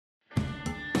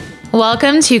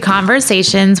Welcome to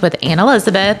Conversations with Anne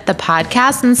Elizabeth, the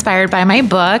podcast inspired by my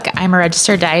book, I'm a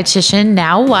Registered Dietitian,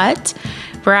 Now What?,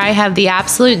 where I have the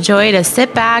absolute joy to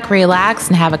sit back, relax,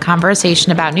 and have a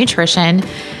conversation about nutrition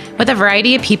with a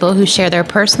variety of people who share their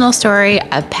personal story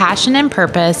of passion and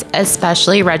purpose,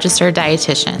 especially registered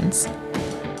dietitians.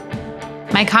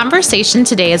 My conversation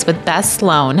today is with Beth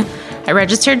Sloan, a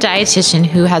registered dietitian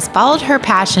who has followed her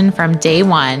passion from day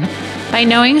one by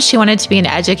knowing she wanted to be an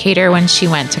educator when she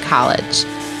went to college.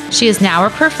 She is now a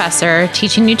professor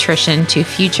teaching nutrition to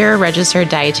future registered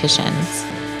dietitians.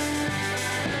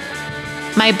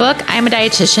 My book, I'm a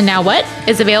Dietitian, Now What?,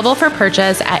 is available for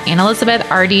purchase at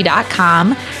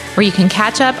AnneElizabethRD.com, where you can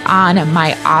catch up on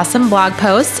my awesome blog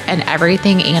posts and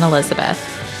everything Anne Elizabeth.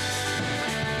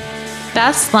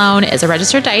 Beth Sloan is a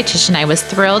registered dietitian I was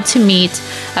thrilled to meet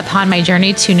upon my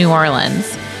journey to New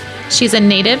Orleans. She's a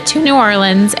native to New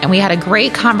Orleans, and we had a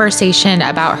great conversation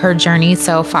about her journey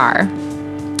so far.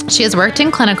 She has worked in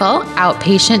clinical,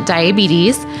 outpatient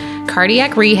diabetes,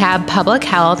 cardiac rehab, public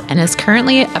health, and is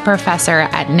currently a professor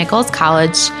at Nichols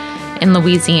College in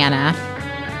Louisiana.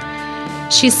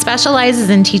 She specializes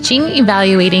in teaching,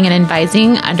 evaluating, and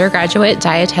advising undergraduate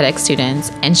dietetic students,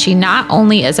 and she not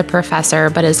only is a professor,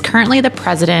 but is currently the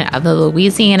president of the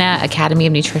Louisiana Academy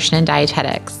of Nutrition and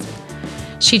Dietetics.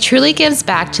 She truly gives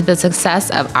back to the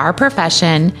success of our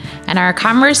profession, and our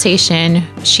conversation,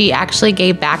 she actually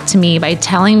gave back to me by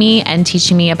telling me and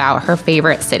teaching me about her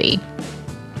favorite city.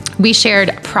 We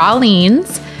shared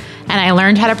pralines, and I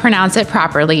learned how to pronounce it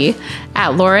properly,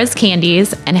 at Laura's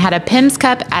Candies, and had a Pim's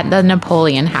Cup at the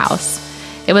Napoleon House.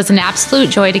 It was an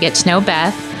absolute joy to get to know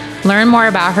Beth, learn more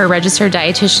about her registered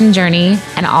dietitian journey,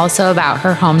 and also about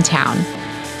her hometown.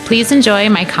 Please enjoy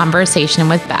my conversation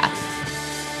with Beth.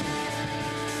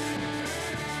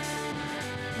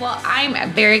 Well,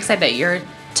 I'm very excited that you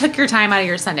took your time out of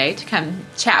your Sunday to come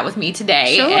chat with me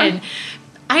today. Sure. And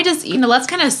I just, let's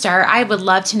kind of start. I would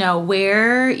love to know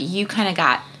where you kind of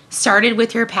got started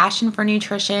with your passion for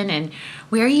nutrition and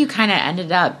where you kind of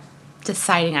ended up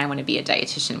deciding I want to be a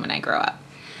dietitian when I grow up.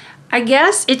 I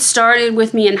guess it started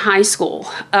with me in high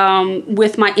school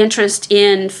with my interest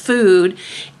in food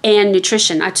and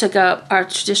nutrition. I took our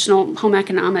traditional home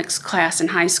economics class in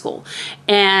high school,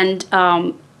 and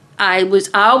I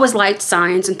always liked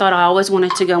science and thought I always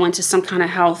wanted to go into some kind of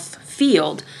health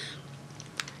field,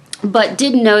 but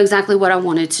didn't know exactly what I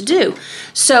wanted to do.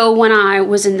 So when I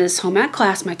was in this home ec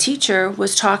class, my teacher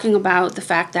was talking about the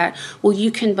fact that, well,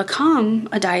 you can become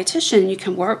a dietitian, you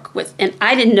can work with, and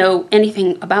I didn't know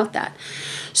anything about that.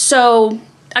 So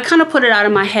I kind of put it out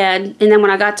of my head, and then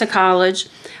when I got to college,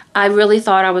 I really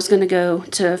thought I was going to go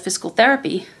to physical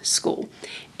therapy school.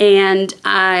 And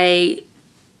I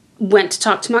went to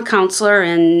talk to my counselor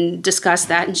and discuss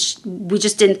that, and we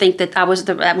just didn't think that that was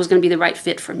going to be the right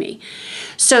fit for me.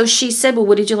 So she said, well,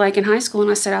 what did you like in high school? And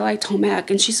I said, I liked home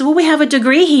ec. And she said, well, we have a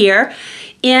degree here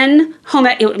in home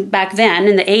ec. Back then,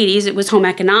 in the 80s, it was home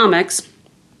economics.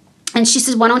 And she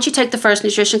said, why don't you take the first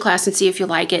nutrition class and see if you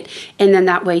like it, and then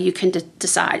that way you can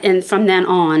decide. And from then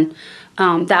on,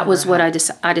 that was what I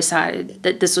decided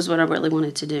that this was what I really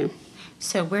wanted to do.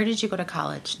 So where did you go to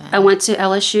college then? I went to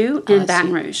LSU in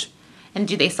Baton Rouge. And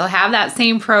do they still have that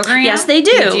same program? Yes, they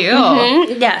do. They do?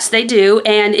 Mm-hmm. Yes, they do.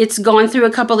 And it's gone through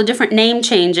a couple of different name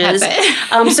changes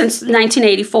since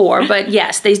 1984. But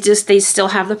yes, they still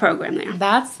have the program there.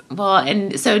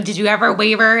 And so did you ever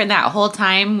waver in that whole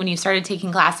time when you started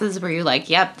taking classes? Were you like,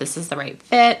 yep, this is the right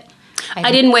fit?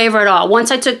 I didn't waver at all.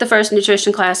 Once I took the first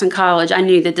nutrition class in college, I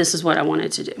knew that this is what I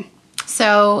wanted to do.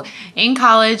 So in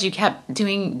college,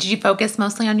 did you focus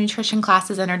mostly on nutrition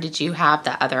classes, or did you have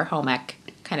the other home ec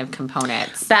kind of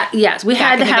components? Yes, we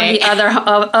had to have the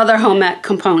other home ec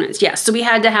components. Yes, so we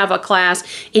had to have a class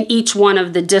in each one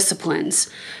of the disciplines.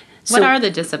 What are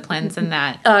the disciplines in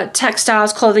that?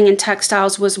 Textiles, clothing and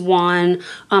textiles was one.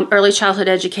 Early childhood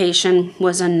education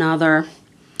was another.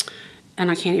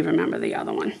 And I can't even remember the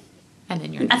other one. And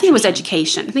then I think it was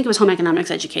education. I think it was home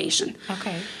economics education.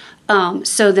 Okay.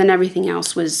 So then everything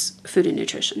else was food and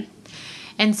nutrition.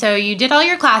 And so you did all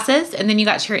your classes, and then you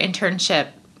got to your internship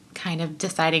kind of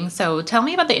deciding. So tell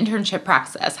me about the internship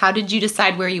process. How did you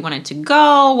decide where you wanted to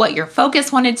go, what your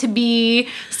focus wanted to be?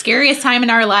 Scariest time in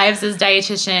our lives as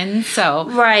dietitians. So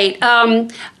Right.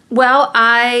 Well,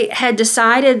 I had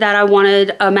decided that I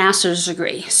wanted a master's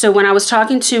degree. So when I was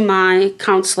talking to my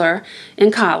counselor in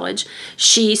college,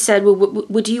 she said, well,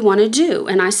 what do you want to do?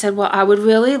 And I said, well, I would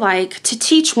really like to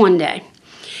teach one day.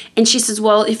 And she says,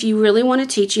 well, if you really want to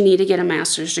teach, you need to get a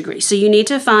master's degree. So you need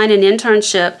to find an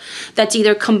internship that's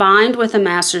either combined with a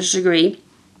master's degree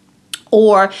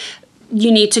or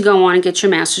you need to go on and get your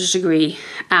master's degree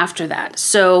after that.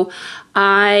 So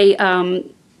I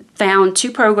found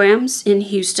 2 programs in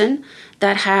Houston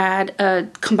that had a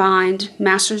combined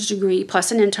master's degree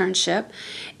plus an internship.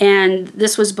 And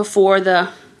this was before the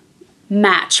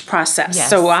match process. Yes.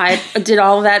 So I did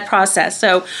all of that process.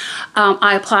 So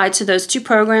I applied to those 2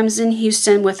 programs in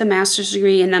Houston with a master's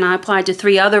degree, and then I applied to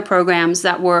 3 other programs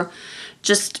that were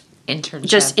just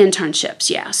internships,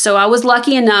 yeah. So I was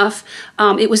lucky enough.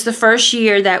 It was the first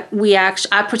year that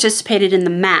I participated in the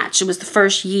match. It was the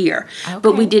first year,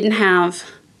 but we didn't have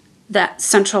that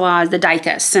centralized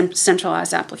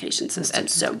application system.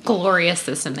 So glorious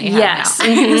system they have now.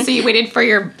 Mm-hmm. So you waited for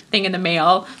your thing in the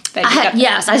mail. And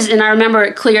I remember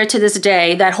it clear to this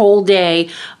day, that whole day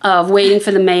of waiting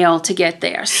for the mail to get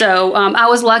there. So I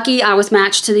was lucky. I was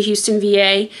matched to the Houston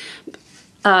VA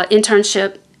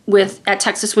internship at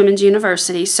Texas Women's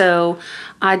University. So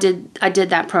I did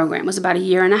that program. It was about a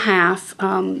year and a half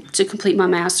to complete my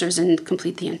master's and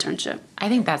complete the internship. I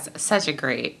think that's such a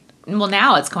great. Well,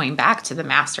 now it's going back to the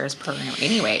master's program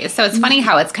anyway. So it's funny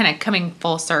how it's kind of coming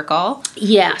full circle.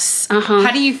 Yes.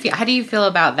 How do you feel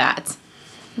about that?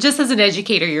 Just as an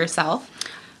educator yourself?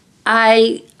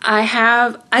 I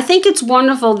think it's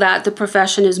wonderful that the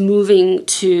profession is moving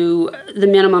to the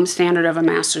minimum standard of a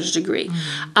master's degree.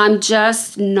 Mm-hmm. I'm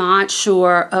just not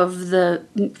sure of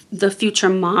the future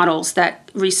models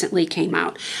that recently came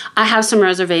out. I have some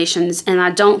reservations, and I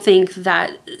don't think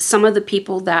that some of the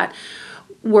people that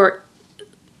were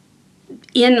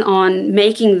in on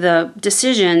making the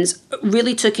decisions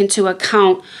really took into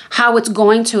account how it's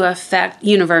going to affect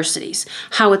universities,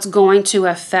 how it's going to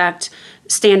affect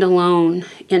standalone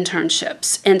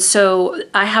internships. And so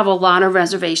I have a lot of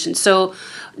reservations. So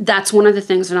that's one of the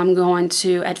things that I'm going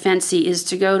to at FNCE is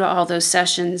to go to all those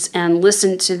sessions and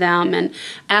listen to them and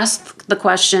ask the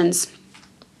questions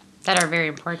that are very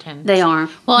important. They are.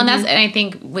 Well, and and I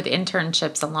think with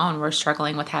internships alone, we're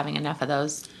struggling with having enough of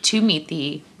those to meet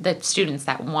the students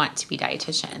that want to be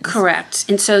dietitians. Correct.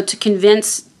 And so to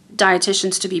convince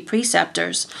dietitians to be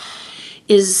preceptors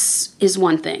is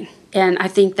one thing. And I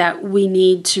think that we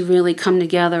need to really come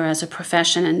together as a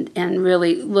profession and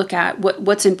really look at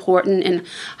what's important and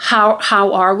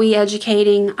how are we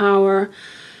educating our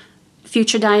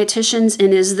future dietitians,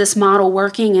 and is this model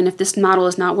working? And if this model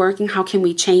is not working, how can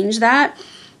we change that?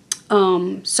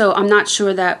 So I'm not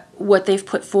sure that what they've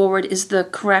put forward is the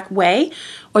correct way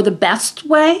or the best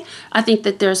way. I think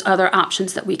that there's other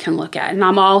options that we can look at. And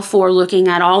I'm all for looking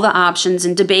at all the options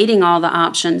and debating all the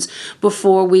options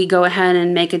before we go ahead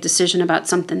and make a decision about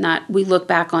something that we look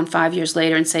back on 5 years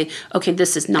later and say, okay,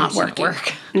 this is not working.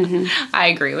 Mm-hmm. I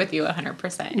agree with you 100%.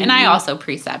 Mm-hmm. And I also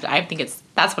precept. I think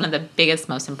that's one of the biggest,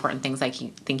 most important things I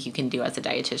think you can do as a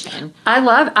dietitian.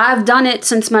 I've done it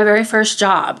since my very first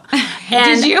job.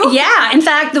 Did you? Yeah. In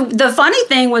fact, the funny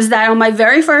thing was that on my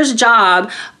very first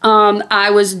job, I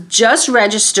was just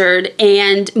registered,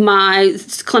 and my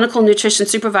clinical nutrition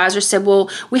supervisor said, well,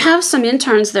 we have some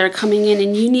interns that are coming in,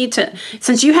 and you need to,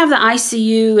 since you have the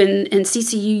ICU and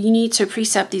CCU, you need to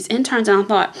precept these interns. And I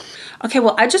thought, okay,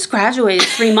 well, I just graduated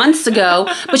 3 months ago.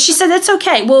 But she said, that's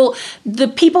okay. Well, the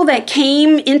people that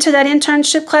came into that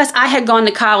internship class, I had gone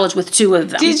to college with 2 of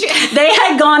them. Did you? They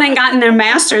had gone and gotten their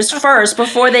master's first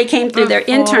before they came through their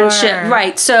internship.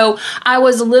 Right. So I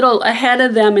was a little ahead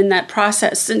of them in that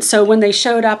process. And so when they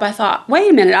showed up, I thought, wait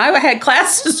a minute, I had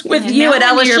classes with you at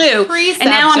LSU. And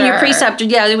now I'm your preceptor.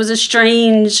 Yeah, it was a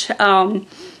strange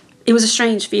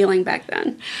feeling back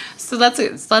then. So that's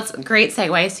a great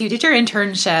segue. So you did your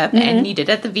internship, and you did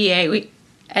it at the VA,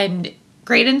 and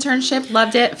great internship,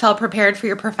 loved it, felt prepared for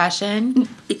your profession.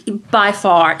 By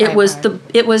far, it was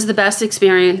the best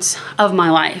experience of my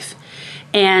life,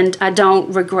 and I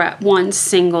don't regret one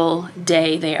single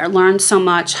day there. Learned so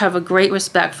much, have a great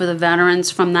respect for the veterans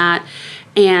from that,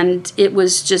 and it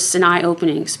was just an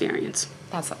eye-opening experience.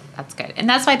 That's good, and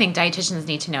that's why I think dietitians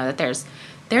need to know that there's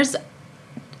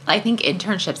I think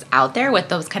internships out there with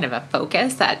those kind of a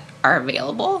focus that are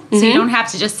available. So you don't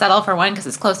have to just settle for one because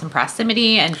it's close in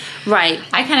proximity. And right.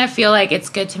 I kind of feel like it's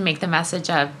good to make the message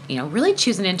of, really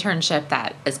choose an internship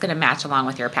that is going to match along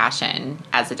with your passion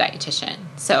as a dietitian.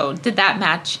 So did that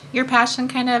match your passion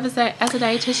kind of as a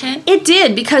dietitian? It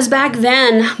did, because back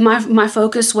then my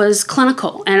focus was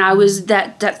clinical, and I was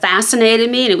that fascinated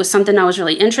me, and it was something I was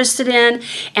really interested in,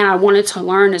 and I wanted to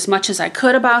learn as much as I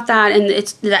could about that. And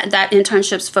it's that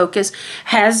internship's focus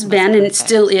has been and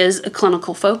still is a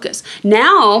clinical focus.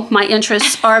 Now my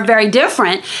interests are very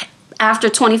different. after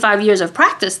 25 years of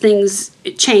practice, things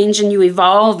change and you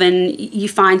evolve and you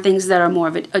find things that are more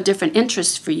of a different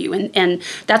interest for you. And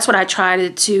that's what I try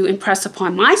to impress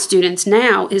upon my students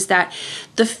now, is that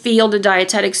the field of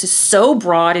dietetics is so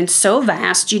broad and so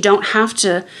vast, you don't have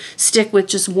to stick with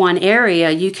just one area.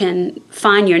 You can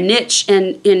find your niche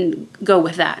and go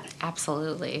with that.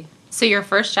 Absolutely. So your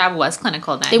first job was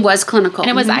clinical then? It was clinical.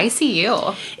 And it was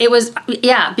ICU? It was,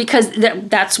 yeah, because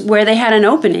that's where they had an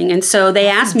opening. And so they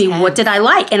asked me, what did I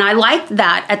like? And I liked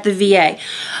that at the VA.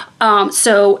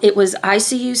 So it was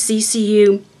ICU,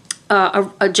 CCU,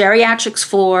 a geriatrics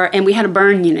floor, and we had a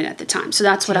burn unit at the time. So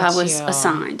that's what I was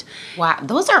assigned. Wow.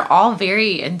 Those are all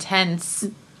very intense,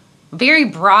 very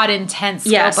broad, intense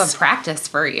scope of practice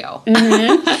for you.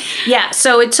 Mm-hmm. Yeah,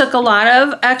 so it took a lot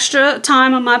of extra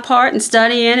time on my part and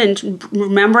studying and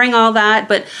remembering all that.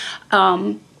 But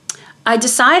I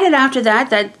decided after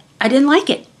that I didn't like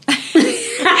it.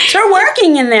 After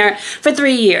working in there for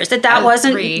 3 years, that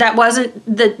wasn't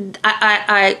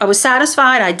I was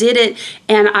satisfied. I did it,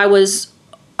 and I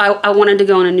wanted to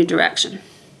go in a new direction.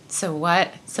 So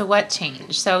what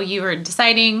changed? So you were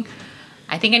deciding,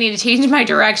 I think I need to change my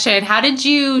direction. How did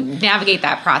you navigate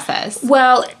that process?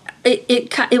 Well,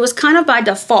 it was kind of by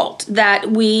default that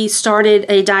we started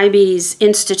a diabetes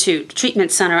institute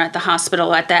treatment center at the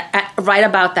hospital at right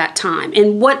about that time.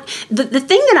 And what the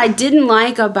thing that I didn't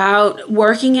like about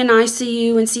working in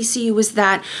ICU and CCU was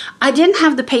that I didn't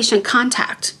have the patient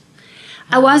contact.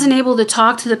 I wasn't able to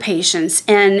talk to the patients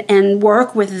and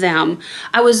work with them.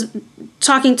 I was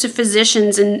talking to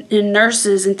physicians and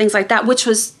nurses and things like that, which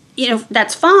was,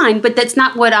 that's fine, but that's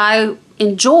not what I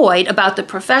enjoyed about the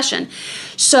profession.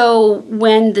 So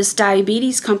when this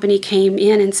diabetes company came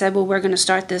in and said, well, we're going to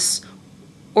start this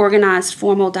organized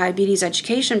formal diabetes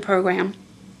education program,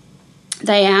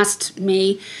 they asked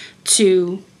me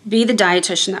to be the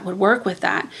dietitian that would work with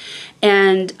that.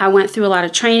 And I went through a lot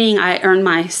of training. I earned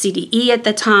my CDE at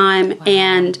the time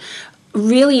and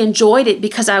really enjoyed it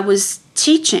because I was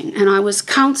teaching and I was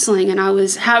counseling and I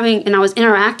was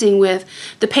interacting with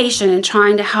the patient and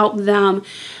trying to help them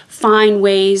find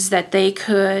ways that they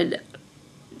could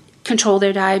control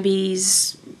their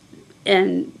diabetes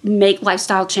and make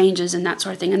lifestyle changes and that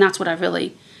sort of thing. And that's what I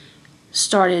really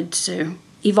started to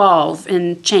evolve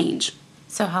and change.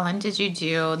 So how long did you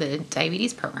do the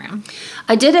diabetes program?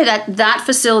 I did it at that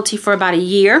facility for about a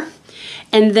year.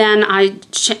 And then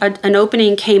an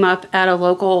opening came up at a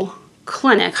local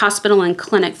clinic, hospital and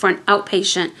clinic, for an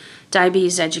outpatient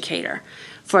diabetes educator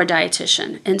for a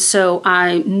dietitian. And so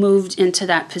I moved into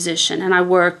that position, and I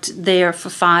worked there for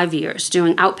 5 years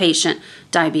doing outpatient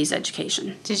diabetes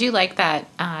education. Did you like that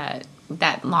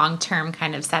that long-term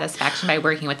kind of satisfaction by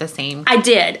working with the same I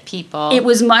did. people? It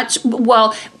was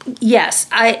yes,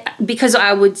 because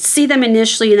I would see them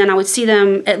initially and then I would see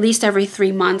them at least every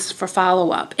 3 months for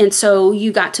follow-up. And so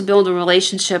you got to build a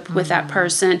relationship with that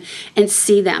person and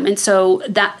see them. And so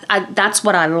that's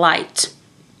what I liked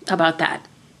about that.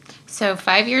 So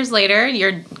 5 years later,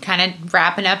 you're kind of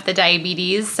wrapping up the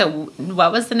diabetes. So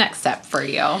what was the next step for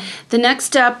you? The next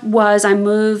step was I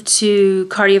moved to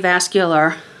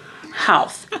cardiovascular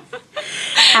health.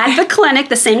 At the clinic,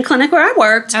 the same clinic where I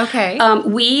worked, okay.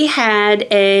 We had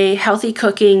a healthy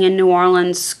cooking in New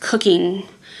Orleans cooking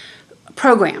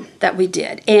program that we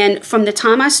did. And from the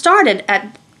time I started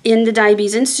in the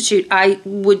Diabetes Institute, I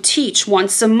would teach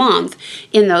once a month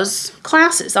in those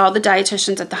classes. All the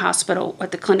dietitians at the hospital,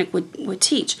 at the clinic would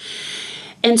teach.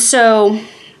 And so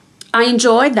I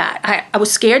enjoyed that. I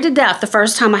was scared to death the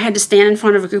first time I had to stand in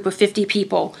front of a group of 50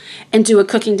 people and do a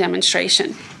cooking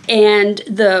demonstration. And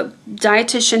the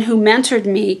dietitian who mentored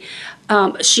me,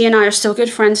 she and I are still good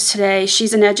friends today.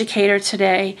 She's an educator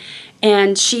today,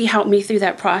 and she helped me through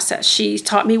that process. She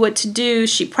taught me what to do.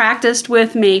 She practiced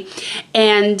with me,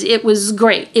 and it was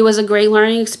great. It was a great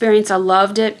learning experience. I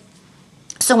loved it.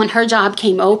 So when her job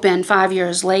came open 5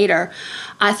 years later,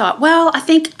 I thought, well, I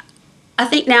think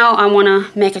now I want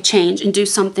to make a change and do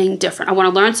something different. I want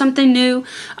to learn something new.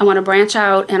 I want to branch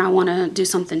out, and I want to do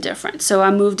something different. So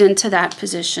I moved into that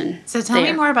position. So tell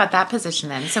me more about that position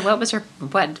then. So what was your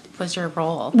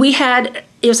role?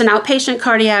 It was an outpatient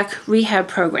cardiac rehab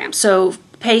program. So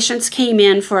patients came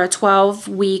in for a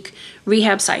 12-week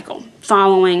rehab cycle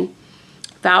following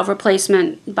valve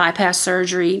replacement, bypass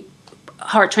surgery,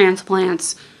 heart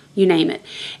transplants, you name it.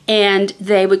 And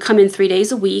they would come in 3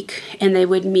 days a week, and they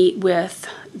would meet with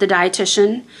the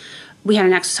dietitian. We had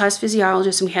an exercise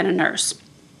physiologist, and we had a nurse.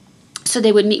 So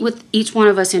they would meet with each one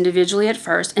of us individually at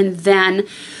first, and then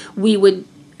we would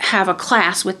have a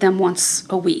class with them once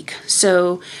a week.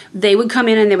 So they would come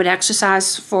in and they would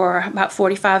exercise for about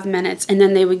 45 minutes, and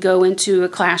then they would go into a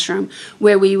classroom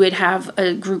where we would have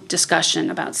a group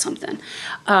discussion about something.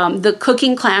 The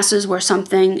cooking classes were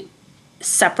something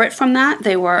separate from that.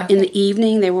 They were in the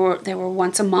evening. They were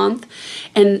once a month,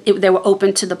 and they were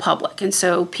open to the public. And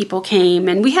so people came,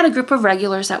 and we had a group of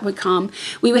regulars that would come.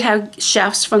 We would have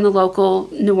chefs from the local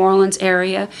New Orleans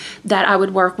area that I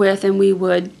would work with, and we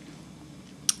would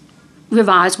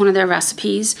revise one of their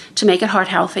recipes to make it heart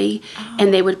healthy,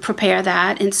 and they would prepare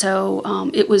that. And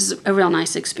so it was a real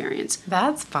nice experience.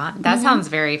 That's fun. That sounds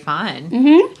very fun.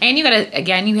 Mm-hmm. And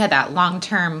you had that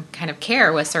long-term kind of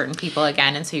care with certain people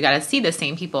again, and so you got to see the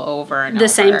same people over and over. The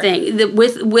same thing.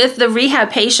 With the rehab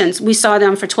patients, we saw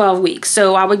them for 12 weeks.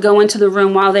 So I would go into the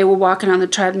room while they were walking on the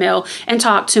treadmill and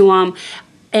talk to them.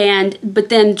 But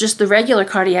then just the regular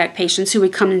cardiac patients who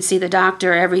would come and see the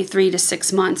doctor every 3 to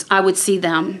 6 months, I would see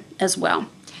them as well.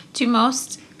 Do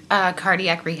most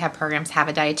cardiac rehab programs have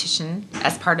a dietitian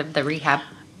as part of the rehab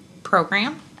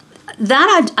program?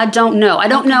 That I don't know. I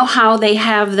don't know how they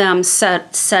have them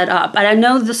set up. But I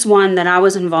know this one that I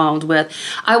was involved with,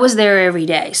 I was there every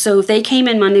day. So if they came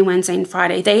in Monday, Wednesday, and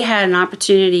Friday, they had an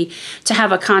opportunity to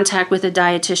have a contact with a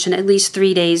dietitian at least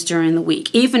 3 days during the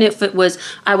week. Even if it was,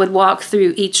 I would walk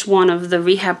through each one of the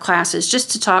rehab classes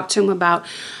just to talk to them about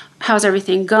how's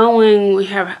everything going,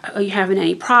 are you having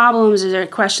any problems, is there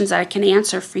questions I can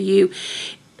answer for you,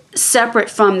 separate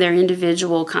from their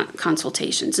individual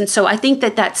consultations. And so I think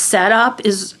that setup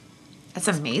is... That's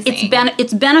amazing.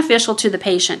 It's beneficial to the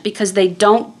patient because they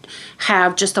don't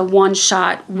have just a one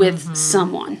shot with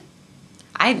someone.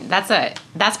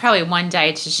 That's probably one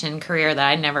dietitian career that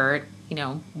I never,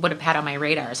 would have had on my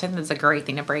radar. So I think that's a great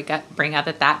thing to bring up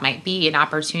that might be an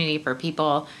opportunity for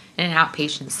people in an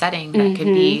outpatient setting that could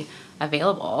be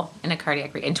available in a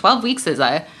cardiac rehab. And 12 weeks is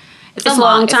It's a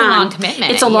long time.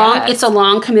 It's a long commitment. It's a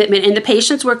long commitment, and the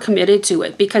patients were committed to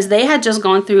it because they had just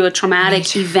gone through a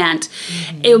traumatic event,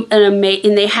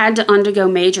 and they had to undergo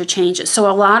major changes.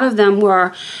 So a lot of them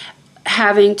were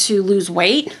having to lose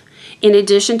weight in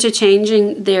addition to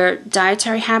changing their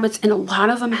dietary habits, and a lot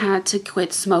of them had to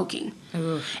quit smoking.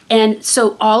 Ooh. And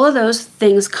so all of those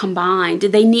things combined,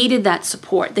 they needed that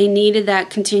support. They needed that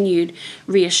continued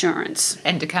reassurance.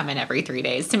 And to come in every 3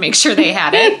 days to make sure they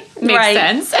had it. Makes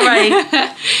sense.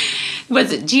 Right.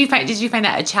 Did you find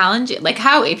that a challenge? Like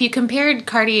how, if you compared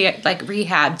cardiac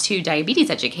rehab to diabetes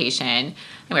education,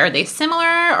 are they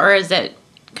similar or is it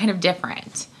kind of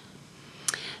different?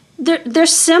 They're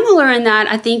similar in that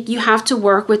I think you have to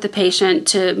work with the patient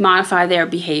to modify their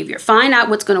behavior. Find out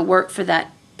what's going to work for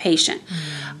that patient.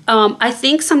 I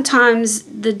think sometimes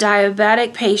the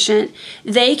diabetic patient,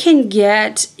 they can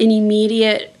get an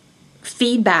immediate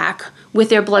feedback with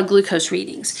their blood glucose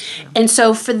readings. And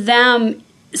so for them,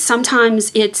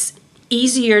 sometimes it's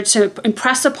easier to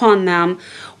impress upon them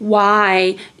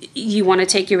why you want to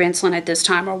take your insulin at this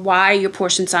time or why your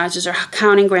portion sizes or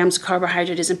counting grams of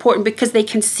carbohydrate is important because they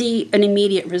can see an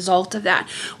immediate result of that.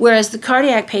 Whereas the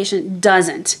cardiac patient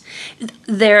doesn't.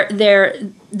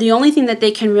 The only thing that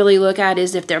they can really look at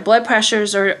is if their blood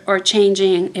pressures are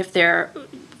changing, if their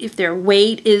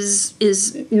weight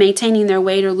is maintaining their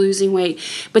weight or losing weight,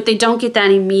 but they don't get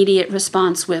that immediate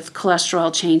response with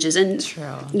cholesterol changes. And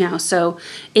True. So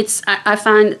I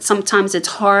find sometimes it's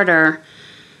harder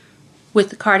with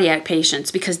the cardiac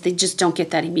patients because they just don't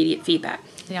get that immediate feedback.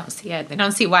 They don't see it. They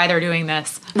don't see why they're doing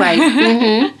this. Right.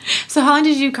 Mm-hmm. So how long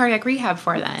did you do cardiac rehab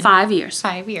for then? 5 years.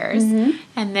 5 years. Mm-hmm.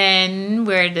 And then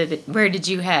where did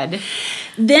you head?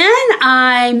 Then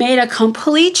I made a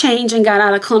complete change and got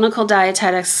out of clinical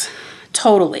dietetics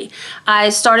totally. I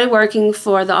started working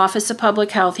for the Office of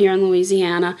Public Health here in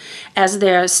Louisiana as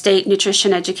their state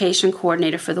nutrition education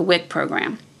coordinator for the WIC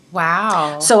program.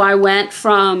 Wow. So I went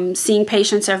from seeing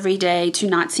patients every day to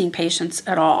not seeing patients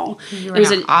at all. You were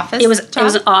in an office? It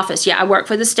was an office, yeah. I worked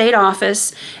for the state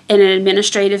office in an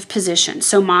administrative position.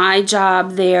 So my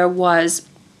job there was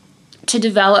to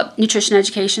develop nutrition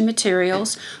education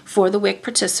materials for the WIC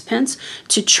participants,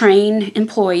 to train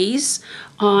employees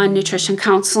on nutrition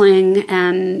counseling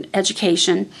and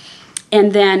education,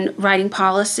 and then writing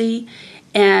policy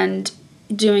and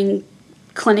doing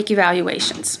clinic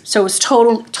evaluations. So it was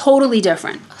totally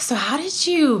different. So how did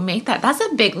you make that? That's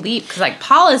a big leap because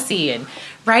policy and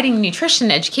writing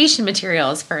nutrition education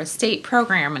materials for a state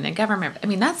program and a government. I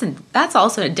mean, that's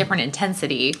also a different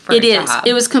intensity for a job.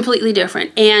 It was completely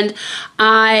different. And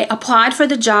I applied for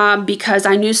the job because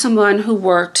I knew someone who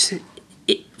worked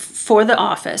for the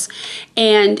office,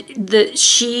 and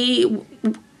she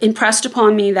impressed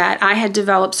upon me that I had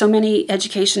developed so many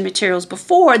education materials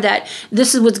before that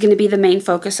this was going to be the main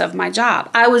focus of my job.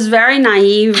 I was very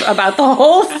naive about the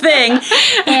whole thing,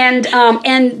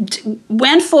 and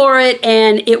went for it.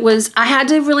 And I had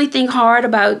to really think hard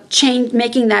about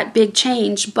making that big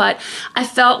change. But I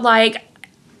felt like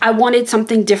I wanted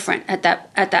something different at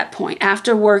that point.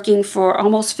 After working for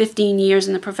almost 15 years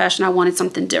in the profession, I wanted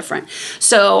something different.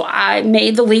 So I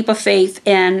made the leap of faith,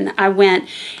 and I went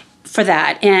for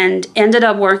that, and ended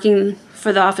up working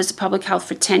for the Office of Public Health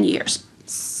for 10 years.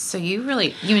 So you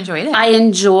enjoyed it? I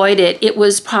enjoyed it. It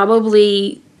was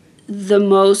probably the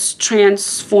most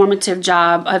transformative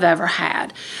job I've ever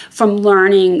had, from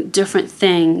learning different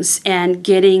things and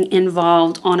getting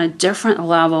involved on a different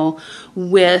level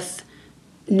with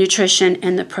nutrition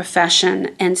and the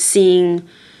profession, and seeing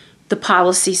the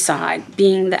policy side,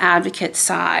 being the advocate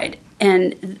side.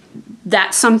 And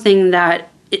that's something that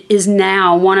is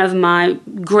now one of my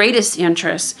greatest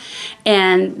interests,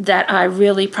 and that I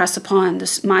really press upon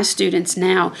my students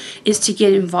now, is to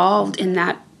get involved in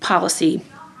that policy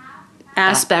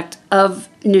aspect of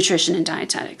nutrition and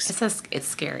dietetics. It's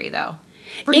scary though.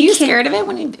 Were you scared of it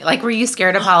were you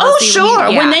scared of policy? Oh,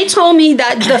 sure. When they told me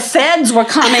that the feds were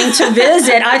coming to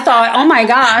visit, I thought, oh my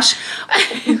gosh,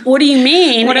 what do you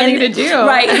mean? What are they going to do?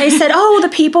 Right. They said, the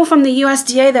people from the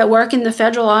USDA that work in the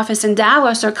federal office in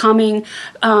Dallas are coming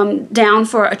down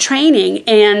for a training.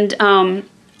 And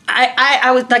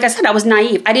I was, like I said, I was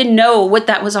naive. I didn't know what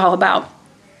that was all about.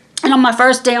 And on my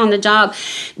first day on the job,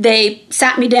 they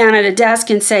sat me down at a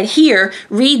desk and said, here,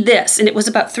 read this. And it was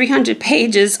about 300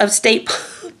 pages of state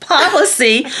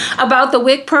policy about the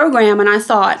WIC program. And I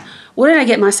thought, what did I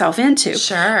get myself into?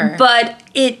 Sure. But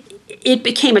it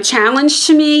became a challenge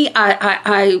to me.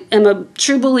 I am a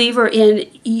true believer in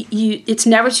it's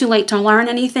never too late to learn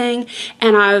anything.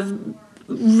 And I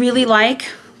really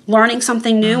like learning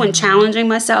something new and challenging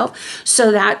myself.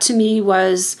 So that to me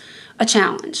was a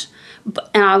challenge.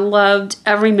 And I loved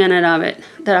every minute of it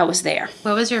that I was there.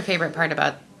 What was your favorite part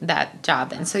about that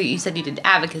job? And so you said you did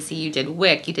advocacy, you did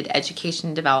WIC, you did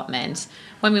education development.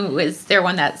 Was there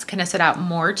one that's kind of stood out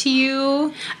more to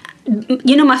you?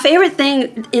 My favorite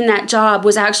thing in that job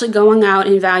was actually going out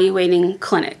and evaluating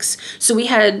clinics. So we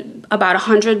had about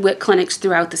 100 WIC clinics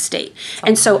throughout the state.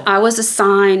 And so I was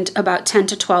assigned about 10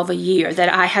 to 12 a year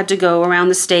that I had to go around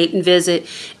the state and visit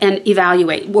and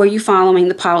evaluate. Were you following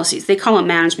the policies? They call it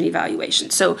management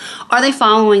evaluation. So are they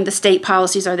following the state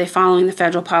policies? Are they following the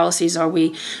federal policies? Are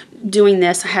we doing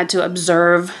this? I had to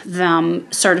observe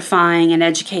them certifying and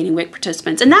educating WIC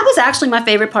participants. And that was actually my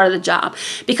favorite part of the job,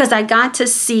 because I got to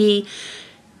see,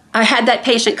 I had that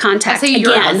patient contact again.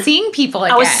 So you were seeing people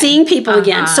again. I was seeing people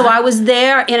again. So I was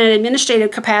there in an administrative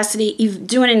capacity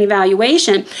doing an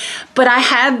evaluation, but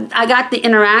I got the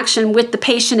interaction with the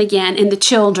patient again and the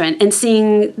children, and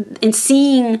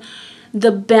seeing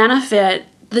the benefit,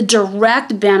 the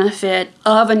direct benefit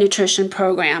of a nutrition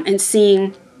program, and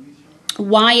seeing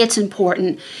why it's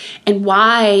important and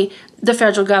why the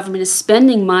federal government is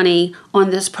spending money on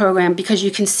this program, because you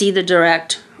can see the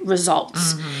direct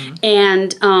results. Mm-hmm.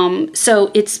 And so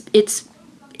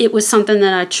it was something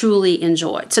that I truly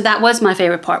enjoyed. So that was my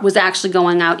favorite part, was actually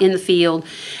going out in the field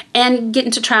and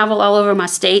getting to travel all over my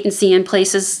state and seeing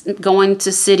places, going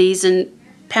to cities and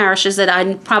parishes that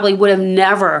I probably would have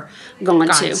never gone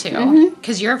to.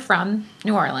 Because you're from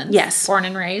New Orleans. Yes. Born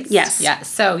and raised? Yes. Yeah.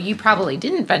 So you probably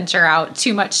didn't venture out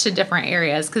too much to different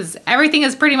areas, because everything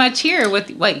is pretty much here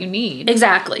with what you need.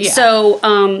 Exactly. Yeah. So,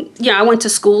 I went to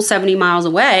school 70 miles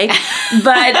away,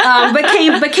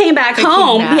 but came back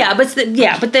home.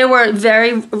 But they were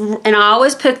and I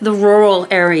always picked the rural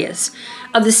areas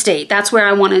of the state. That's where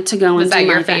I wanted to go. Was that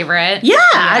your favorite?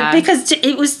 Yeah, because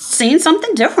it was seeing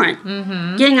something different,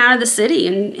 getting out of the city,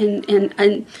 and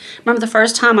remember the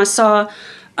first time I saw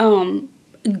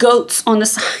goats on the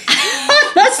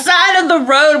side of the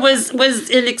road was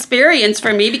an experience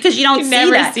for me, because you don't see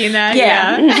never that. Seen that.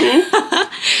 Yeah.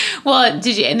 Mm-hmm. Well,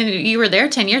 did you? And then you were there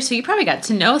 10 years, so you probably got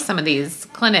to know some of these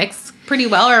clinics pretty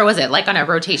well, or was it like on a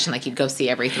rotation, like you'd go see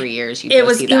every 3 years? It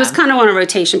was kind of on a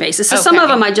rotation basis. So some of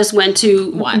them I just went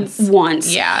to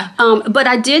once. Yeah. But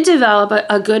I did develop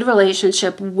a good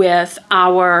relationship with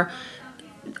our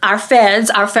feds,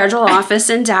 our federal office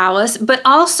in Dallas, but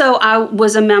also I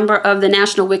was a member of the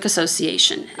National WIC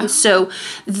Association. And so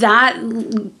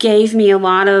that gave me a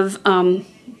lot of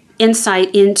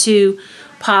insight into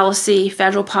policy,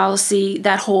 federal policy,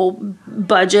 that whole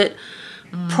budget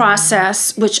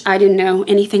process, which I didn't know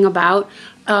anything about.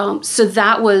 So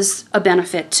that was a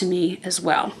benefit to me as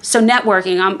well. So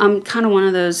networking, I'm kind of one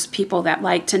of those people that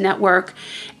like to network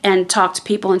and talk to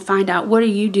people and find out, what are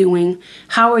you doing?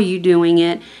 How are you doing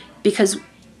it? Because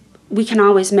we can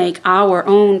always make our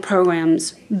own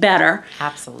programs better.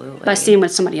 Absolutely. By seeing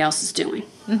what somebody else is doing.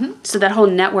 So that whole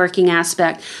networking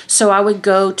aspect. So I would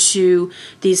go to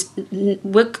these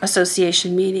WIC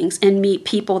association meetings and meet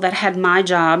people that had my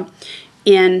job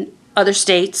in other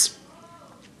states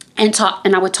and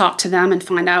I would talk to them and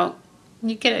find out.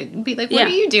 You could be like, what are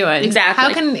you doing? Exactly.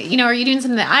 How can, are you doing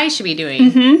something that I should be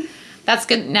doing? That's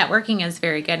good. Networking is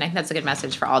very good. And I think that's a good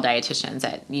message for all dietitians,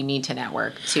 that you need to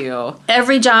network too.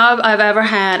 Every job I've ever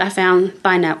had, I found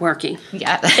by networking.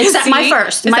 Yeah. Except my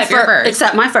first. Except your first.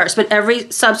 Except my first. But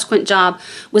every subsequent job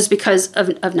was because of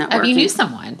networking. You knew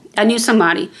someone. I knew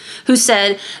somebody who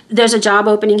said, there's a job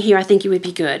opening here. I think you would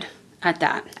be good at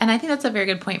that. And I think that's a very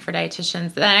good point for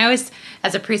dietitians. And I always,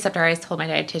 as a preceptor, I always told my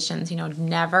dietitians,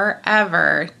 never,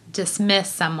 ever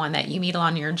dismiss someone that you meet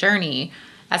along your journey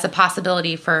as a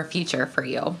possibility for a future for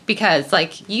you. Because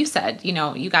like you said,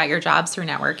 you got your jobs through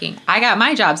networking. I got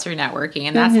my jobs through networking.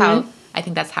 And that's how, I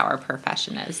think that's how our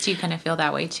profession is. Do you kind of feel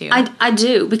that way too? I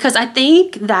do, because I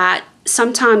think that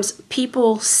sometimes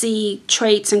people see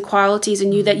traits and qualities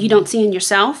in you that you don't see in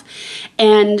yourself.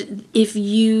 And if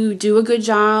you do a good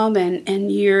job and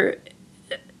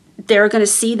they're going to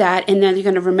see that, and then you're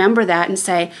going to remember that and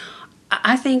say,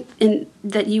 I think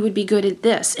that you would be good at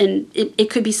this. And it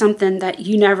could be something that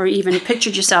you never even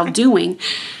pictured yourself doing.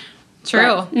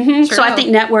 True. True. So I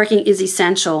think networking is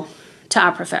essential to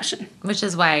our profession. Which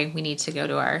is why we need to go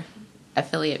to our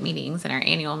affiliate meetings and our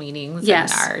annual meetings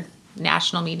Yes. and our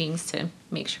national meetings to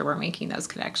make sure we're making those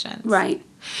connections. Right.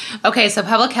 Okay, so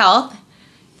public health,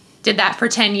 did that for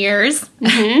 10 years.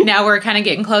 Now we're kind of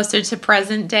getting closer to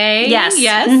present day. Yes.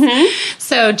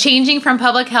 So changing from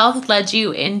public health led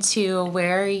you into,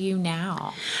 where are you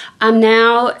now? I'm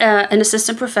now an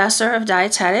assistant professor of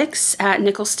dietetics at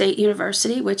Nicholls State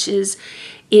University, which is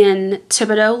in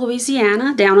Thibodaux,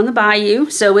 Louisiana, down on the bayou.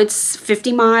 So it's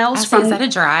 50 miles from... Is that a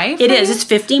drive? It is. It's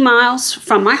 50 miles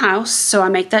from my house. So I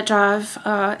make that drive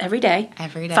every day.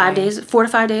 Every day. 4 to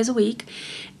 5 days a week.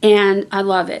 And I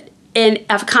love it. And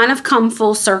I've kind of come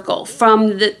full circle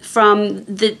from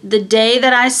the day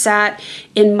that I sat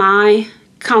in my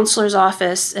counselor's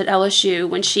office at LSU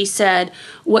when she said,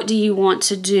 "What do you want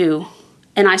to do?"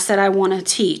 And I said, "I want to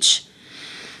teach."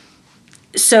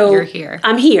 So you're here.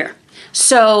 I'm here.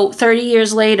 So 30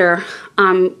 years later,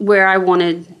 I'm where I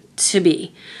wanted to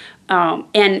be, and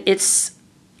it's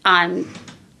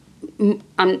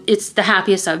the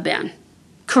happiest I've been.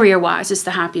 Career-wise, it's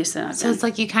the happiest that I've been. So it's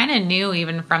like you kind of knew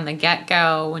even from the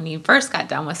get-go when you first got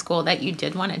done with school that you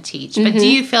did want to teach. But do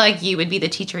you feel like you would be the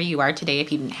teacher you are today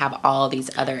if you didn't have all these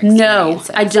other experiences?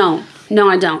 No, I don't. No,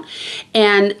 I don't.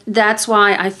 And that's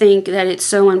why I think that it's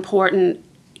so important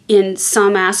in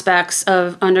some aspects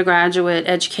of undergraduate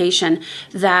education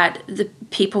that the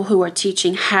people who are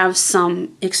teaching have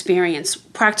some experience,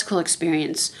 practical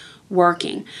experience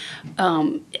working.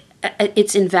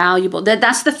 It's invaluable.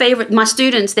 That's the favorite. My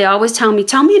students, they always tell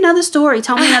me another story,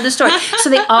 tell me another story. So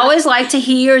they always like to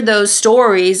hear those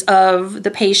stories of the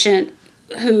patient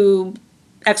who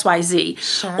XYZ,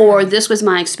 sure. Or this was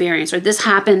my experience, or this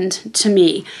happened to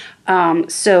me.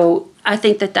 So I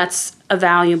think that that's a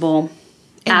valuable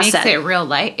asset. Makes it real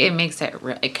life.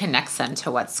 It connects them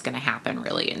to what's going to happen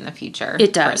really in the future.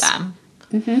 It does.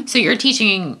 For them. So you're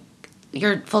teaching.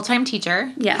 You're a full-time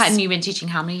teacher. Yes. And you've been teaching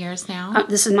how many years now?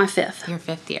 This is my 5th. Your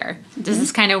 5th year. This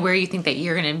is kind of where you think that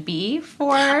you're going to be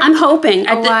for I'm hoping.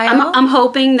 a while? I'm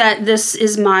hoping that this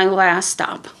is my last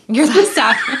stop. Your last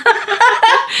stop.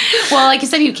 Well, like you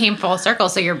said, you came full circle,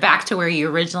 so you're back to where you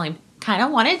originally kind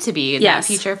of wanted to be in that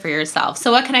future for yourself.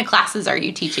 So what kind of classes are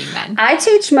you teaching then? I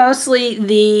teach mostly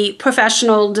the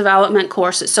professional development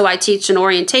courses. So I teach an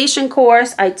orientation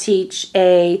course. I teach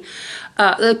a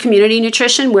community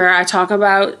nutrition, where I talk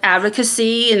about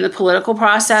advocacy and the political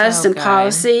process and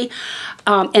policy,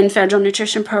 and federal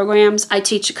nutrition programs. I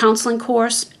teach a counseling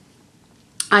course.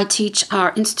 I teach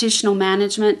our institutional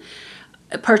management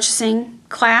purchasing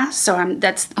class. So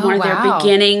that's one of their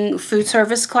beginning food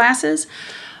service classes.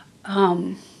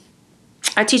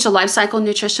 I teach a life cycle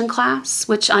nutrition class,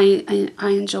 which I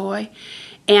enjoy.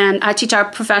 And I teach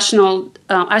our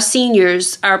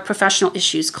seniors, our professional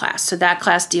issues class. So that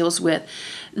class deals with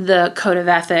the code of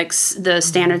ethics, the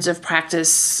standards of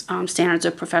practice, standards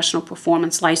of professional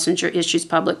performance, licensure issues,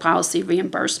 public policy,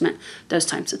 reimbursement, those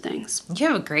types of things. You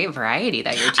have a great variety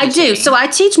that you're teaching. I do. So I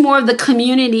teach more of the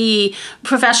community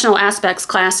professional aspects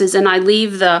classes, and I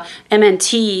leave the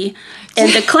MNT and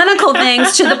the clinical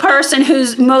things to the person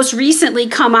who's most recently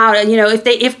come out. And,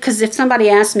 because if somebody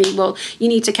asks me, well, you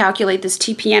need to calculate this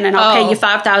TPN and I'll pay you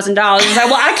 $5,000.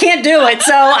 I can't do it.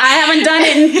 So I haven't done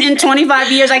it in 25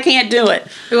 years. I can't do it.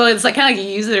 Well, it's like kind of like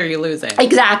you use it or you lose it.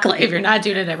 Exactly. If you're not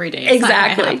doing it every day, it's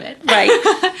exactly. not gonna happen.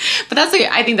 Right. But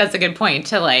I think that's a good point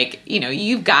to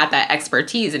you've got that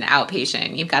expertise in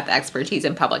outpatient, you've got the expertise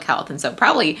in public health. And so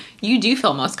probably you do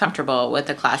feel most comfortable with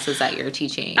the classes that you're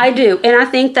teaching. I do. And I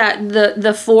think that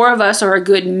the four of us are a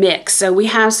good mix. So we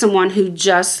have someone who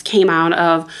just came out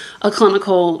of a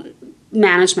clinical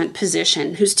management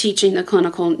position who's teaching the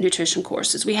clinical nutrition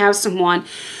courses. We have someone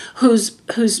whose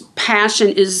passion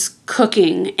is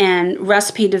cooking and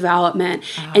recipe development,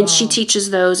 and she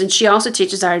teaches those, and she also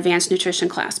teaches our advanced nutrition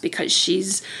class because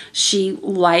she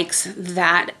likes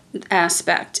that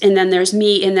aspect. And then there's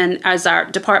me, and then as our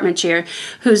department chair,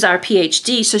 who's our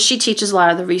PhD, so she teaches a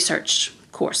lot of the research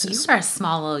courses. You are a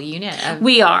small little unit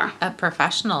of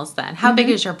professionals then. How big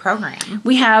is your program?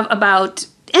 We have about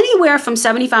anywhere from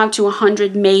 75 to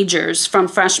 100 majors, from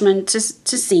freshmen to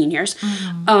seniors.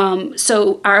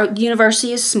 So our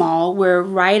university is small. We're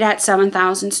right at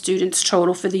 7,000 students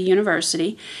total for the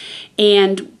university.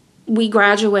 And we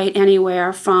graduate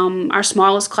anywhere from, our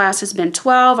smallest class has been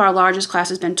 12, our largest class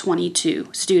has been 22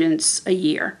 students a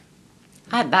year.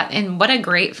 And what a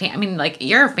great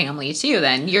you're a family too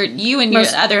then. You and your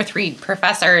other three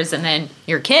professors, and then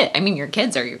your kid. Your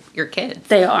kids are your kids.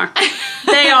 They are.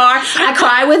 I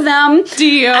cry with them. Do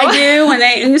you? I do.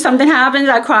 When something happens,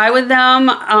 I cry with them.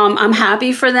 I'm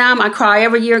happy for them. I cry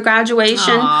every year at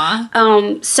graduation.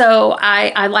 So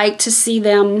I like to see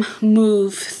them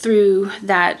move through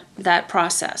that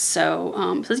process.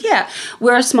 So yeah,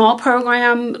 we're a small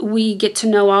program. We get to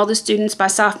know all the students by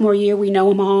sophomore year. We know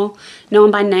them all, know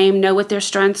them by name, know what their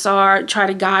strengths are, try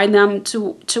to guide them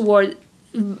toward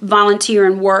volunteer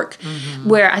and work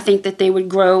where I think that they would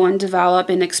grow and develop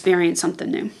and experience something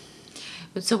new.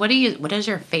 So what is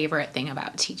your favorite thing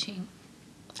about teaching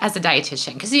as a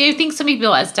dietitian? Because I think so many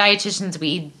people as dietitians,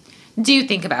 we do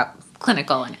think about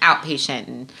clinical and outpatient,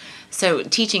 and so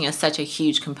teaching is such a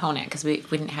huge component because we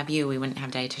wouldn't have you, we wouldn't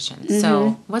have dietitians.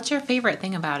 So what's your favorite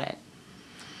thing about it?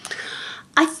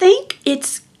 I think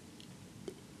it's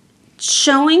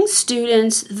showing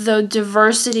students the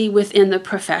diversity within the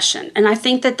profession. And I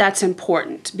think that that's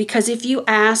important because if you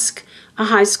ask a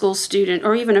high school student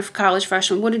or even a college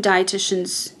freshman, what do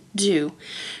dietitians do?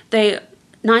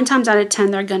 9 times out of 10,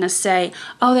 they're going to say,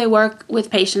 oh, they work with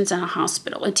patients in a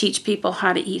hospital and teach people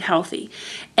how to eat healthy.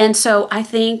 And so I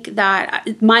think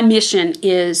that my mission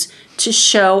is to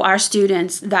show our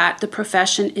students that the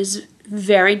profession is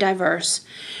very diverse,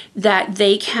 that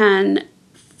they can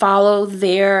follow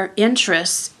their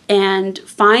interests and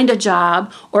find a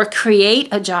job or create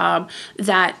a job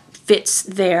that fits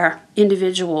their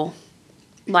individual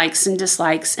likes and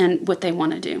dislikes and what they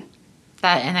want to do.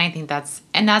 And I think that's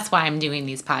why I'm doing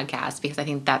these podcasts, because I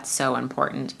think that's so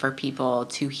important for people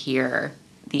to hear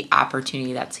the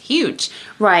opportunity that's huge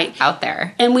out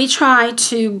there. And we try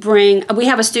to we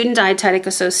have a student dietetic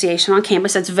association on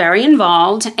campus that's very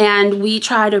involved, and we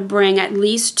try to bring at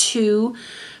least 2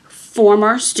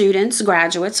 former students,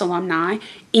 graduates, alumni,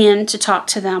 in to talk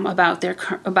to them about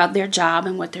their job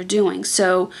and what they're doing.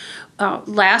 So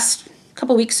last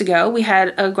couple weeks ago, we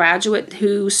had a graduate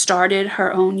who started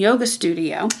her own yoga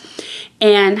studio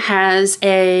and has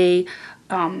a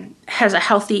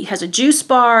juice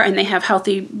bar, and they have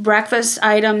healthy breakfast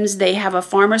items. They have a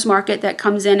farmer's market that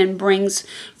comes in and brings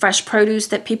fresh produce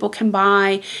that people can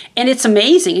buy, and it's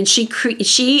amazing. And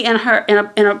she and her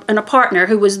and a partner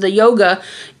who was the yoga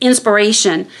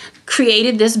inspiration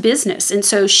created this business, and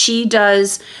so she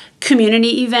does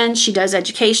community events, she does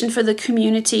education for the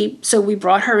community. So we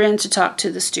brought her in to talk to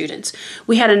the students.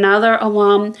 We had another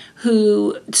alum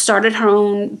who started her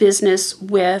own business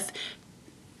with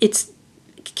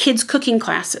kids cooking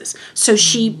classes. So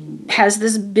she has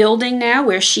this building now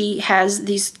where she has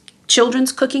these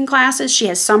children's cooking classes. She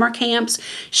has summer camps.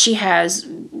 She has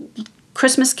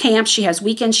Christmas camps. She has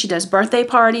weekends. She does birthday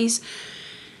parties.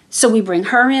 So we bring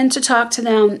her in to talk to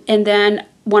them. And then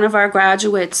one of our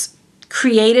graduates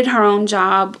created her own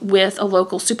job with a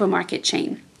local supermarket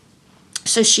chain.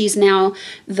 So she's now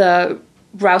the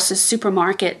Rouse's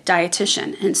supermarket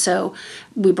dietitian. And so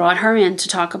we brought her in to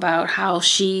talk about how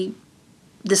she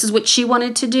this is what she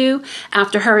wanted to do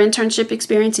after her internship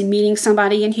experience and meeting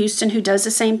somebody in Houston who does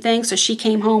the same thing. So she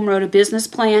came home, wrote a business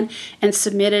plan, and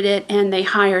submitted it, and they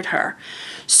hired her.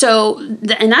 So,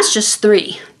 and that's just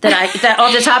 3 that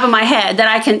off the top of my head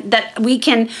that we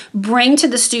can bring to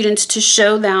the students to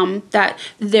show them that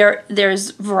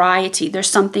there's variety, there's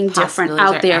something different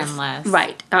out there,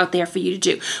 right, out there for you to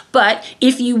do. But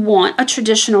if you want a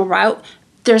traditional route,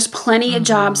 there's plenty of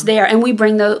jobs there, and we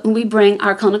bring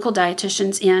our clinical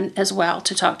dietitians in as well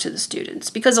to talk to the students,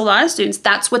 because a lot of students,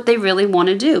 that's what they really want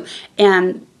to do,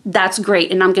 and that's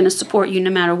great. And I'm going to support you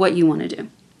no matter what you want to do.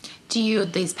 Do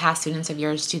these past students of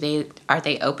yours, are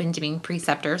they open to being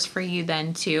preceptors for you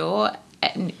then too?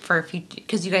 For a few,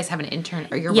 because you guys have an intern,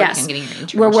 or you're working on getting your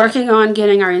internship. We're working on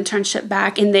getting our internship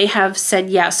back, and they have said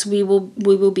yes, we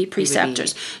will be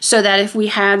preceptors, so that if we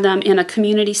had them in a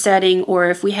community setting, or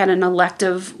if we had an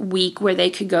elective week where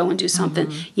they could go and do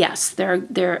something, yes,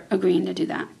 they're agreeing to do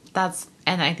that.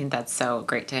 And I think that's so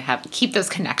great to keep those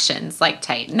connections like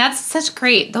tight, and that's such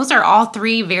great. Those are all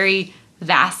 3 very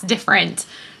vast, different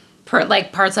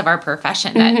parts of our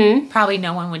profession that probably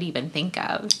no one would even think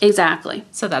of. Exactly.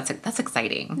 So that's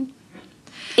exciting.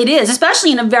 It is,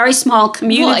 especially in a very small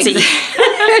community.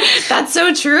 Well, that's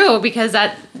so true, because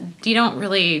you don't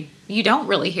really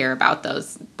hear about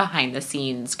those behind the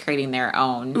scenes creating their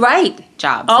own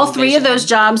jobs. All 3 of those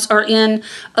jobs are in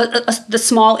the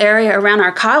small area around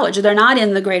our college. They're not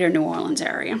in the greater New Orleans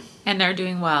area. And they're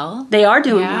doing well. They are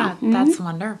doing well. Yeah, that's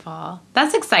wonderful.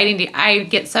 That's exciting. I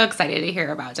get so excited to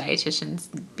hear about dietitians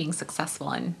being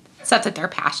successful and stuff that they're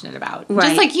passionate about. Right.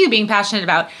 Just like you being passionate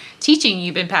about teaching,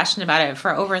 you've been passionate about it for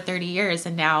over 30 years,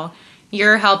 and now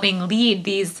you're helping lead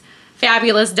these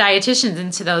fabulous dietitians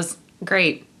into those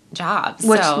great jobs.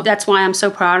 That's why I'm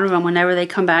so proud of them whenever they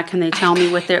come back and they tell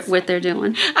me what they're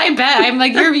doing. I bet. I'm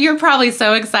like, you're probably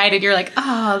so excited. You're like,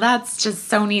 oh, that's just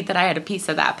so neat that I had a piece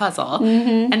of that puzzle.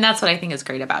 And that's what I think is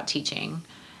great about teaching.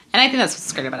 And I think that's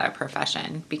what's great about our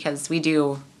profession, because we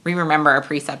remember our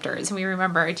preceptors and we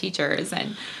remember our teachers.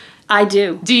 And I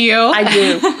do. Do you? I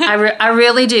do. I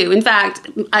really do. In fact,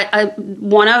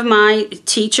 one of my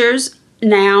teachers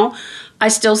now, I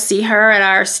still see her at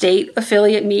our state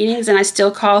affiliate meetings, and I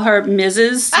still call her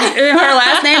Mrs. Her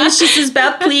last name, and she says,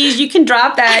 Beth, please, you can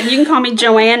drop that. You can call me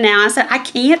Joanne now. I said, I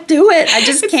can't do it. I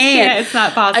just can't. It's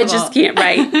not possible. I just can't,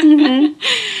 right.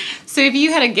 So if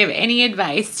you had to give any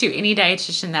advice to any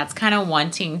dietitian that's kind of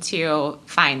wanting to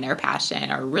find their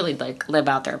passion or really live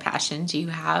out their passion, do you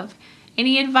have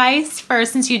any advice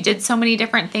since you did so many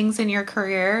different things in your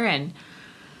career? And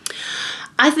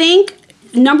I think,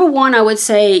 number one, I would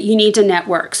say you need to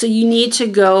network. So you need to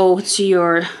go to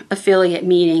your affiliate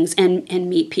meetings and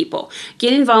meet people.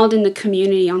 Get involved in the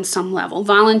community on some level.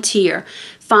 Volunteer.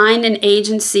 Find an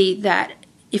agency that,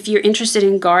 if you're interested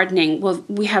in gardening, well,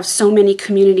 we have so many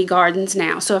community gardens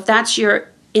now. So if that's your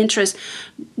interest,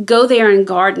 go there and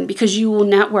garden, because you will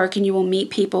network and you will meet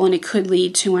people, and it could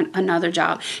lead to another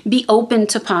job. Be open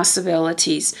to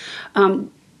possibilities.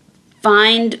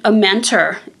 Find a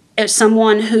mentor. As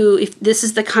someone who, if this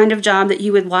is the kind of job that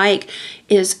you would like,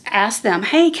 is ask them,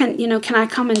 hey, can I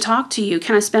come and talk to you?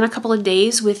 Can I spend a couple of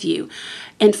days with you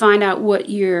and find out what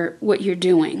you're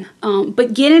doing?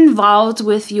 But get involved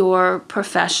with your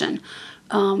profession.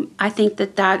 I think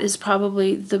that is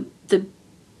probably the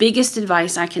biggest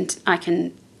advice I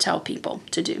can tell people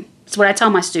to do. It's what I tell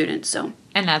my students. So.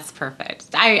 And that's perfect.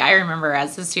 I remember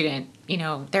as a student,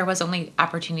 there was only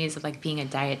opportunities of being a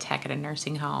diet tech at a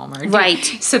nursing home.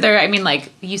 So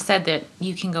you said that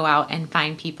you can go out and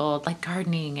find people like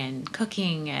gardening and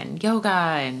cooking and yoga,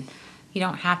 and you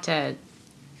don't have to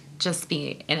just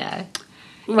be in a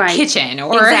kitchen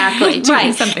or exactly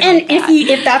doing something and like that.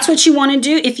 if that's what you want to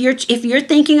do, if you're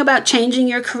thinking about changing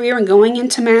your career and going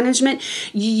into management,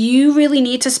 you really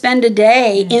need to spend a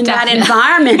day in that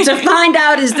environment to find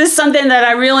out, is this something that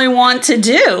I really want to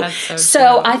do? That's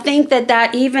so I think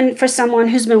that even for someone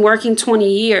who's been working 20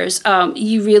 years,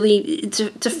 you really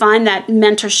to find that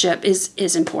mentorship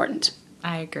is important.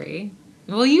 I agree.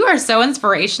 Well, you are so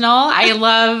inspirational.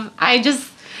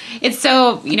 It's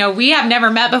so, we have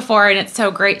never met before, and it's so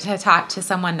great to talk to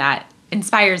someone that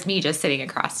inspires me just sitting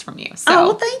across from you.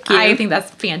 So thank you. I think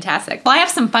that's fantastic. Well, I have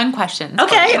some fun questions.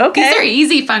 Okay. These are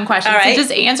easy, fun questions. All right. So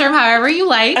just answer them however you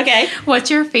like. Okay.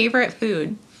 What's your favorite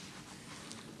food?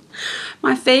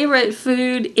 My favorite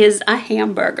food is a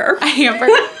hamburger. A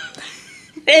hamburger?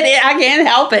 I can't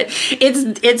help it.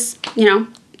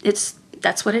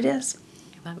 That's what it is.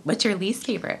 What's your least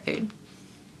favorite food?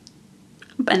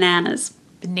 Bananas.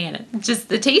 Banana. Just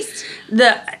the taste?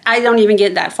 I don't even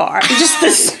get that far. Just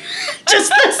the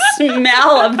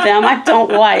smell of them I don't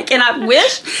like. And I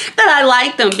wish that I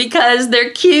liked them because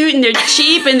they're cute and they're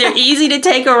cheap and they're easy to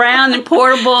take around and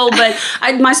portable. But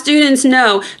my students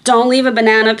know, don't leave a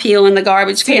banana peel in the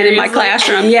garbage can in my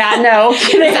classroom. Yeah, no.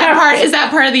 Is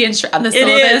that part of the syllabus?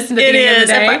 It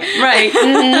is. Right.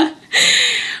 Mm-hmm.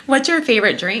 What's your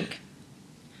favorite drink?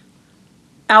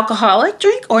 Alcoholic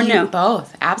drink or no?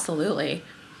 Both. Absolutely.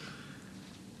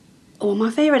 Well,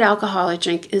 my favorite alcoholic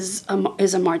drink is a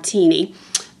martini,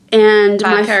 and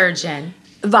Vodka or gin?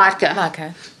 Vodka.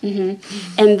 Vodka.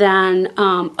 Mm-hmm. And then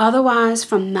otherwise,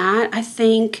 from that, I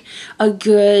think a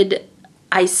good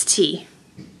iced tea,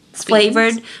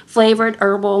 flavored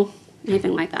herbal,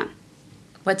 anything like that.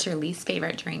 What's your least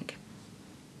favorite drink?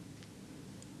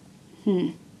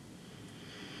 I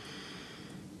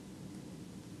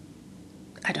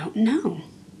don't know.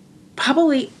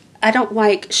 Probably, I don't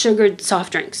like sugared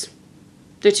soft drinks.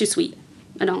 They're too sweet.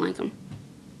 I don't like them.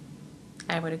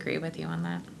 I would agree with you on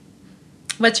that.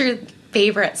 What's your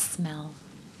favorite smell?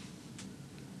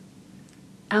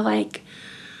 I like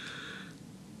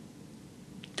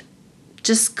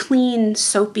just clean,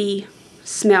 soapy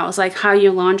smells, like how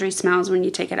your laundry smells when you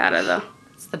take it out of the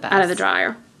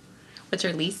dryer. What's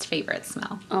your least favorite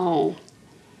smell? Oh.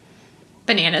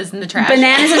 Bananas in the trash.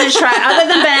 Bananas in the trash. Other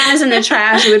than bananas in the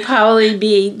trash, it would probably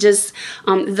be just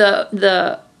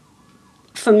the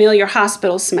familiar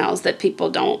hospital smells that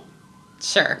people don't.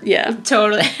 Sure. Yeah.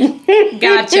 Totally.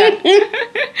 Gotcha.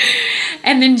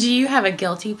 And then do you have a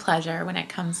guilty pleasure when it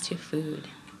comes to food?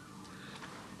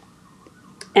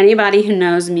 Anybody who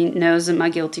knows me knows that my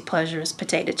guilty pleasure is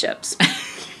potato chips.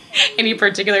 Any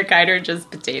particular kind or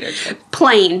just potato chips?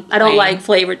 Plain. I don't like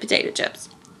flavored potato chips.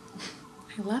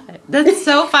 I love it. That's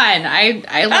so fun.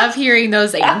 I love hearing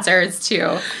those answers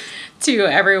to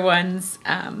everyone's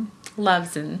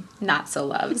loves and not so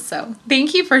loves. So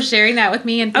thank you for sharing that with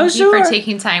me, and thank you for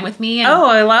taking time with me. And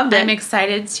I loved it. I'm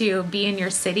excited to be in your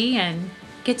city and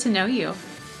get to know you.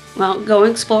 Well, go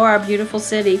explore our beautiful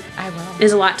city. I will.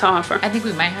 There's a lot to offer. I think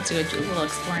we might have to go do a little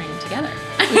exploring together.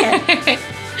 Yeah.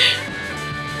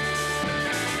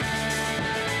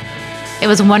 It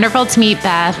was wonderful to meet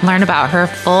Beth, learn about her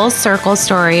full circle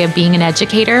story of being an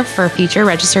educator for future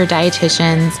registered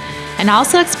dietitians, and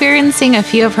also experiencing a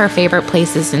few of her favorite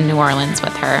places in New Orleans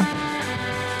with her.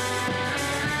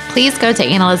 Please go to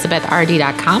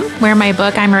AnnElizabethRD.com, where my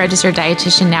book, I'm a Registered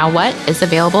Dietitian Now What, is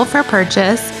available for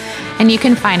purchase. And you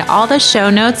can find all the show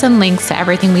notes and links to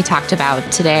everything we talked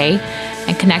about today,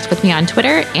 and connect with me on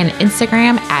Twitter and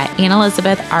Instagram at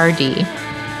AnnElizabethRD.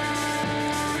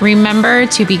 Remember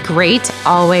to be great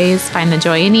always, find the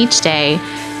joy in each day,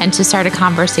 and to start a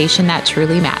conversation that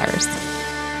truly matters.